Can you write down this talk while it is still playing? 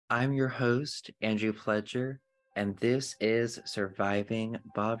I'm your host, Andrew Pledger, and this is Surviving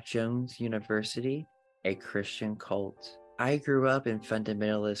Bob Jones University, a Christian cult. I grew up in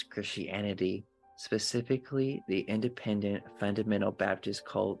fundamentalist Christianity, specifically the independent fundamental Baptist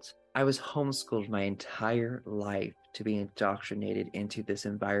cult. I was homeschooled my entire life to be indoctrinated into this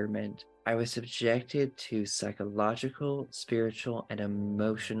environment. I was subjected to psychological, spiritual, and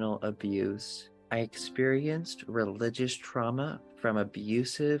emotional abuse. I experienced religious trauma from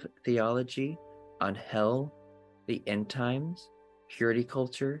abusive theology on hell, the end times, purity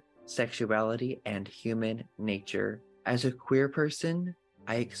culture, sexuality, and human nature. As a queer person,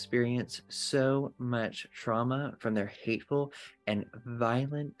 I experienced so much trauma from their hateful and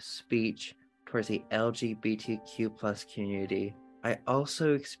violent speech towards the LGBTQ plus community. I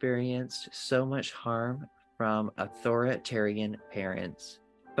also experienced so much harm from authoritarian parents.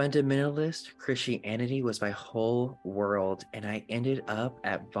 Fundamentalist Christianity was my whole world, and I ended up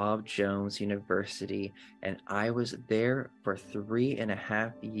at Bob Jones University, and I was there for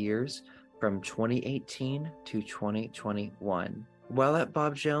 3.5 years from 2018 to 2021. While at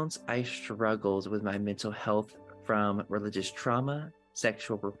Bob Jones, I struggled with my mental health from religious trauma,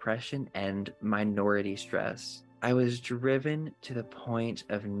 sexual repression, and minority stress. I was driven to the point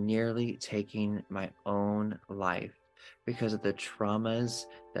of nearly taking my own life because of the traumas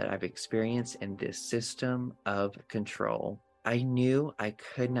that I've experienced in this system of control. I knew I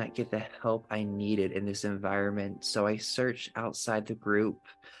could not get the help I needed in this environment, so I searched outside the group.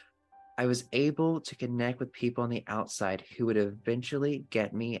 I was able to connect with people on the outside who would eventually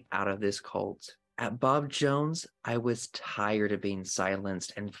get me out of this cult. At Bob Jones, I was tired of being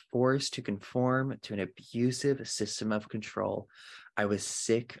silenced and forced to conform to an abusive system of control. I was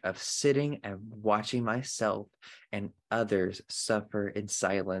sick of sitting and watching myself and others suffer in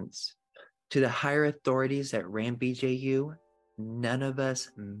silence. To the higher authorities that ran BJU, none of us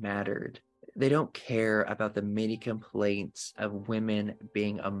mattered. They don't care about the many complaints of women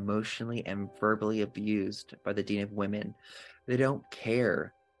being emotionally and verbally abused by the Dean of Women. They don't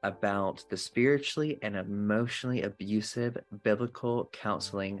care about the spiritually and emotionally abusive biblical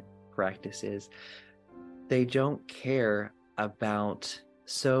counseling practices. They don't care about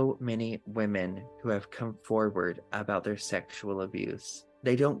so many women who have come forward about their sexual abuse.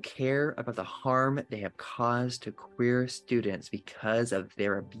 They don't care about the harm they have caused to queer students because of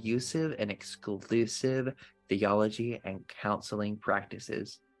their abusive and exclusive theology and counseling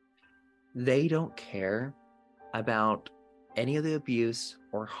practices. They don't care about any of the abuse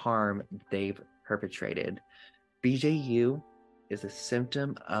or harm they've perpetrated. BJU is a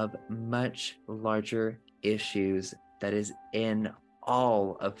symptom of much larger issues that is in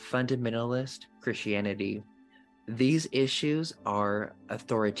all of fundamentalist Christianity. These issues are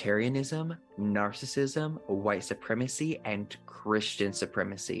authoritarianism, narcissism, white supremacy, and Christian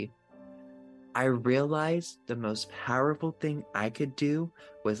supremacy. I realized the most powerful thing I could do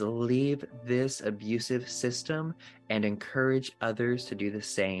was leave this abusive system and encourage others to do the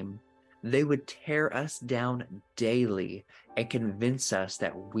same. They would tear us down daily and convince us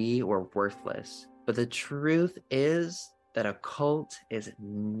that we were worthless. But the truth is that a cult is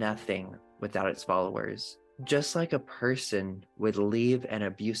nothing without its followers. Just like a person would leave an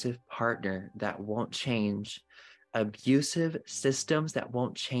abusive partner that won't change, abusive systems that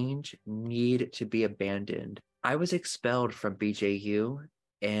won't change need to be abandoned. I was expelled from BJU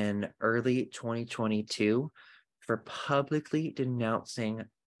in early 2022 for publicly denouncing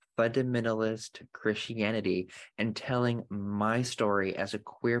fundamentalist Christianity and telling my story as a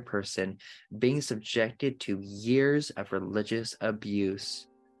queer person being subjected to years of religious abuse.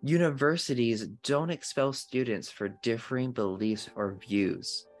 Universities don't expel students for differing beliefs or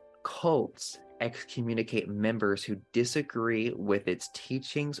views. Cults excommunicate members who disagree with its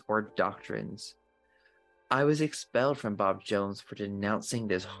teachings or doctrines. I was expelled from Bob Jones for denouncing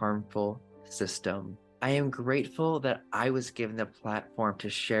this harmful system. I am grateful that I was given the platform to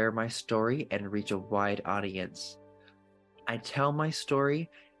share my story and reach a wide audience. I tell my story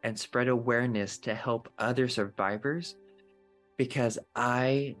and spread awareness to help other survivors because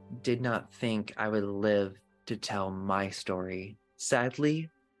I did not think I would live to tell my story. Sadly,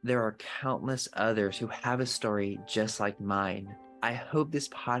 there are countless others who have a story just like mine. I hope this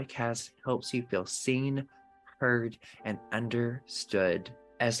podcast helps you feel seen, heard, and understood.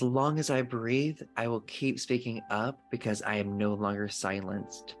 As long as I breathe, I will keep speaking up because I am no longer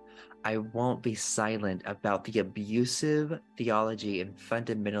silenced. I won't be silent about the abusive theology and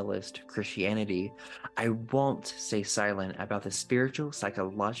fundamentalist Christianity. I won't stay silent about the spiritual,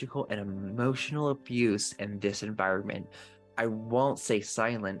 psychological, and emotional abuse in this environment. I won't stay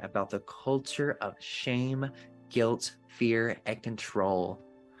silent about the culture of shame, guilt, fear, and control.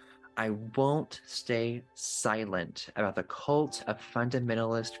 I won't stay silent about the cult of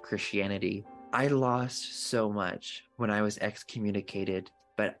fundamentalist Christianity. I lost so much when I was excommunicated,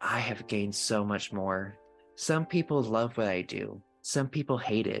 but I have gained so much more. Some people love what I do, some people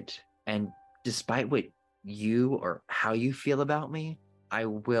hate it. And despite what you or how you feel about me, I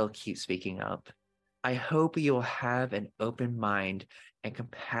will keep speaking up. I hope you'll have an open mind and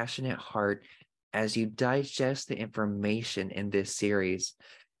compassionate heart as you digest the information in this series,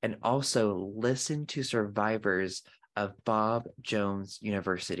 and also listen to survivors of Bob Jones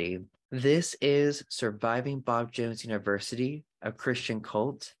University. This is Surviving Bob Jones University, a Christian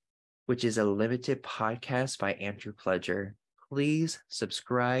cult, which is a limited podcast by Andrew Pledger. Please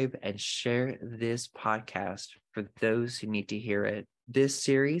subscribe and share this podcast for those who need to hear it. This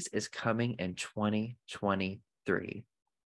series is coming in 2023.